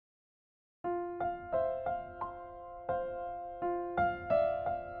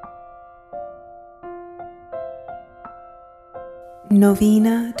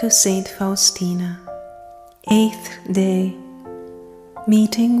Novena to Saint Faustina. 8th day.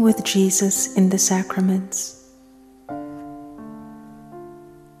 Meeting with Jesus in the Sacraments.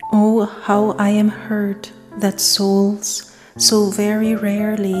 Oh, how I am hurt that souls so very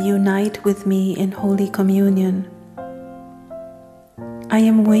rarely unite with me in Holy Communion. I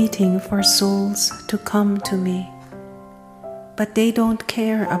am waiting for souls to come to me, but they don't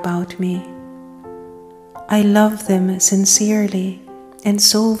care about me. I love them sincerely and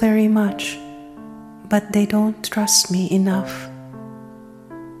so very much, but they don't trust me enough.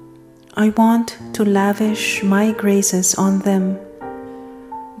 I want to lavish my graces on them,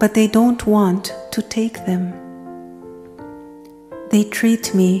 but they don't want to take them. They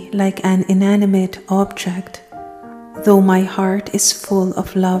treat me like an inanimate object, though my heart is full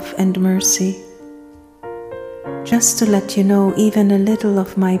of love and mercy. Just to let you know even a little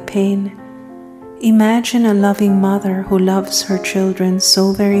of my pain, imagine a loving mother who loves her children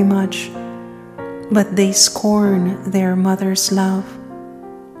so very much, but they scorn their mother's love.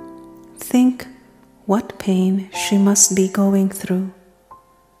 Think what pain she must be going through,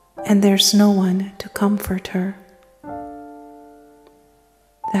 and there's no one to comfort her.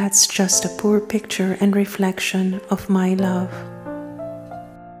 That's just a poor picture and reflection of my love.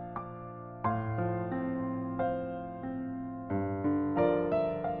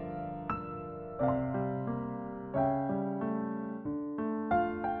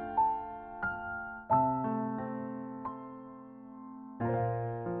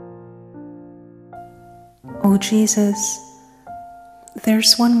 Oh Jesus,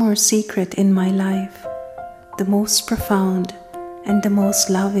 there's one more secret in my life, the most profound and the most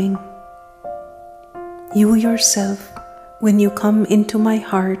loving. You yourself, when you come into my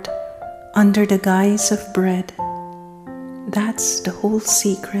heart under the guise of bread, that's the whole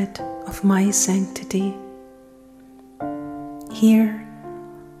secret of my sanctity. Here,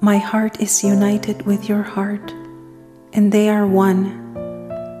 my heart is united with your heart, and they are one.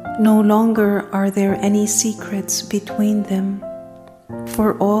 No longer are there any secrets between them,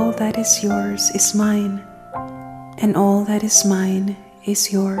 for all that is yours is mine, and all that is mine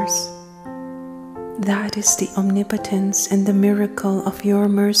is yours. That is the omnipotence and the miracle of your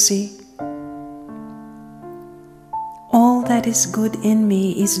mercy. All that is good in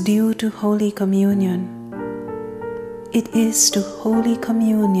me is due to Holy Communion. It is to Holy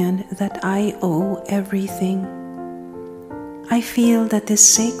Communion that I owe everything. I feel that this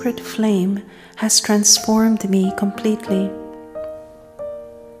sacred flame has transformed me completely.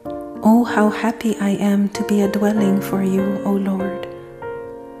 Oh, how happy I am to be a dwelling for you, O Lord.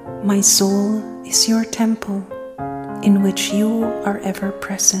 My soul is your temple, in which you are ever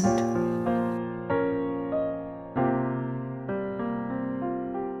present.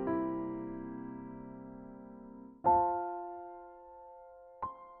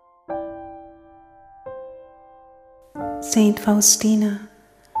 Saint Faustina,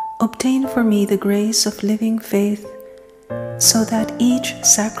 obtain for me the grace of living faith, so that each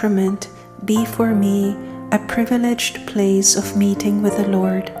sacrament be for me a privileged place of meeting with the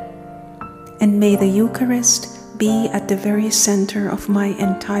Lord, and may the Eucharist be at the very center of my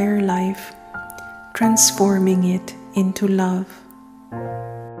entire life, transforming it into love.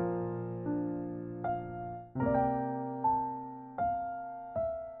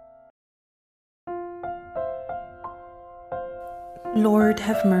 Lord,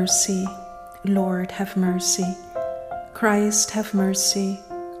 have mercy. Lord, have mercy. Christ, have mercy.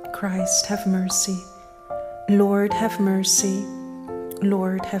 Christ, have mercy. Lord, have mercy.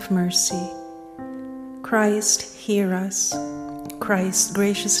 Lord, have mercy. Christ, hear us. Christ,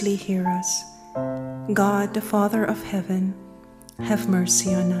 graciously hear us. God, the Father of heaven, have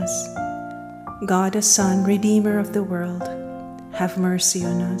mercy on us. God, the Son, Redeemer of the world, have mercy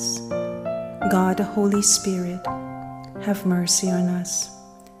on us. God, the Holy Spirit, have mercy on us.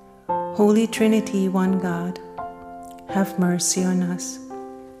 Holy Trinity, one God, have mercy on us.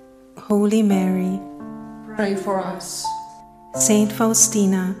 Holy Mary, pray for us. Saint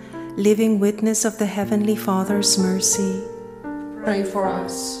Faustina, living witness of the Heavenly Father's mercy, pray for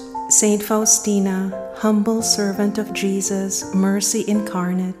us. Saint Faustina, humble servant of Jesus, mercy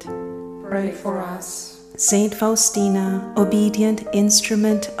incarnate, pray for us. Saint Faustina, obedient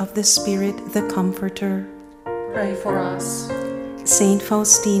instrument of the Spirit, the Comforter, pray for us. Saint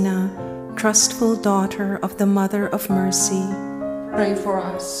Faustina, trustful daughter of the Mother of Mercy, pray for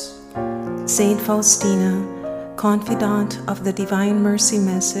us. Saint Faustina, confidant of the Divine Mercy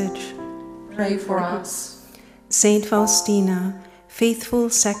message, pray for us. Saint Faustina, faithful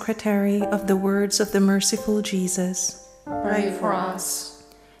secretary of the words of the merciful Jesus, pray for us.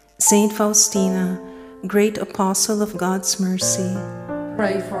 Saint Faustina, great apostle of God's mercy,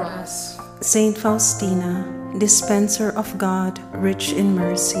 pray for us. Saint Faustina, dispenser of God, rich in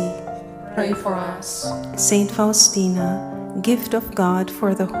mercy, Pray for us. Saint Faustina, gift of God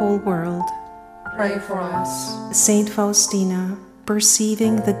for the whole world, Pray for us. Saint Faustina,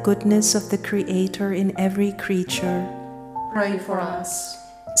 perceiving the goodness of the Creator in every creature, Pray for us.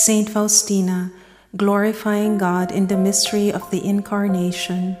 Saint Faustina, glorifying God in the mystery of the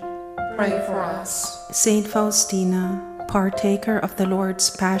Incarnation, Pray for us. Saint Faustina, partaker of the Lord's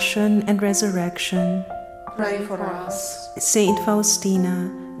Passion and Resurrection, Pray for us. Saint Faustina,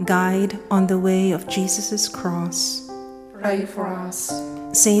 guide on the way of Jesus' cross, Pray for us.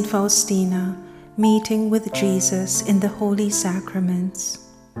 Saint Faustina, meeting with Jesus in the Holy Sacraments,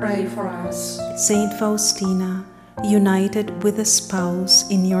 Pray for us. Saint Faustina, united with a spouse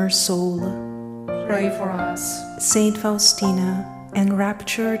in your soul, Pray for us. Saint Faustina,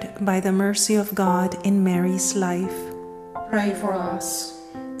 enraptured by the mercy of God in Mary's life, Pray for us.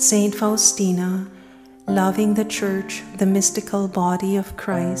 Saint Faustina, loving the Church, the mystical body of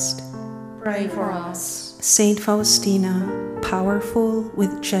Christ, Pray for us. Saint Faustina, powerful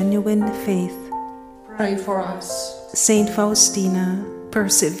with genuine faith, Pray for us. Saint Faustina,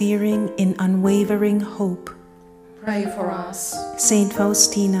 persevering in unwavering hope, Pray for us. Saint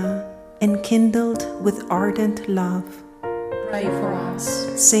Faustina, enkindled with ardent love, Pray for us.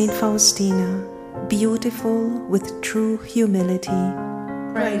 Saint Faustina, beautiful with true humility,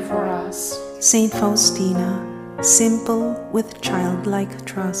 Pray for us. Saint Faustina, simple with childlike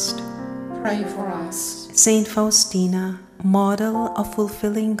trust, Pray for us. Saint Faustina, model of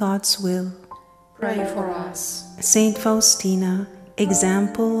fulfilling God's will, Pray for us. Saint Faustina,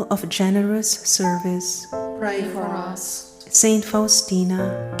 example of generous service, Pray for us. Saint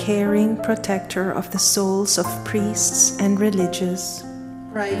Faustina, caring protector of the souls of priests and religious,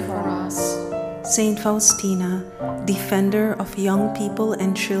 Pray for us. Saint Faustina, defender of young people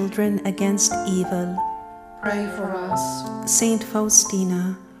and children against evil, Pray for us. Saint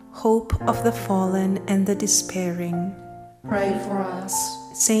Faustina, hope of the fallen and the despairing, Pray for us.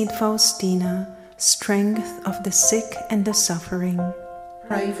 Saint Faustina, strength of the sick and the suffering,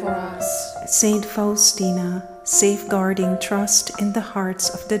 Pray for us. Saint Faustina, safeguarding trust in the hearts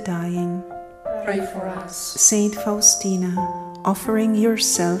of the dying, Pray for us. Saint Faustina, offering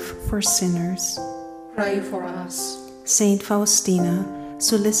yourself for sinners, Pray for us. Saint Faustina,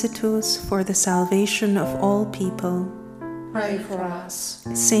 solicitous for the salvation of all people, Pray for us.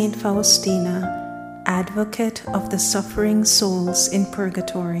 Saint Faustina, advocate of the suffering souls in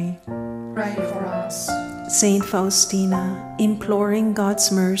purgatory, Pray for us. Saint Faustina, imploring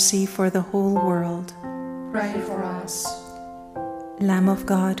God's mercy for the whole world, Pray for us. Lamb of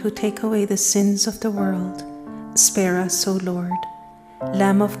God, who take away the sins of the world, spare us, O Lord.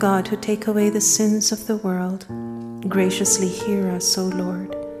 Lamb of God, who take away the sins of the world, graciously hear us, O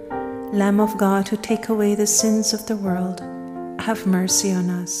Lord. Lamb of God, who take away the sins of the world, have mercy on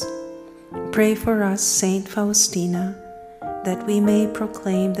us. Pray for us, Saint Faustina, that we may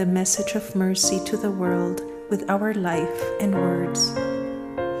proclaim the message of mercy to the world with our life and words.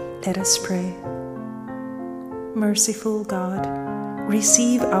 Let us pray. Merciful God,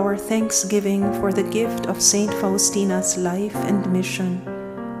 receive our thanksgiving for the gift of Saint Faustina's life and mission.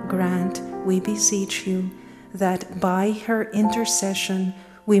 Grant, we beseech you, that by her intercession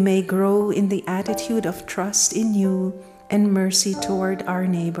we may grow in the attitude of trust in you and mercy toward our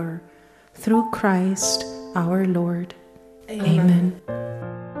neighbor. Through Christ our Lord. Amen.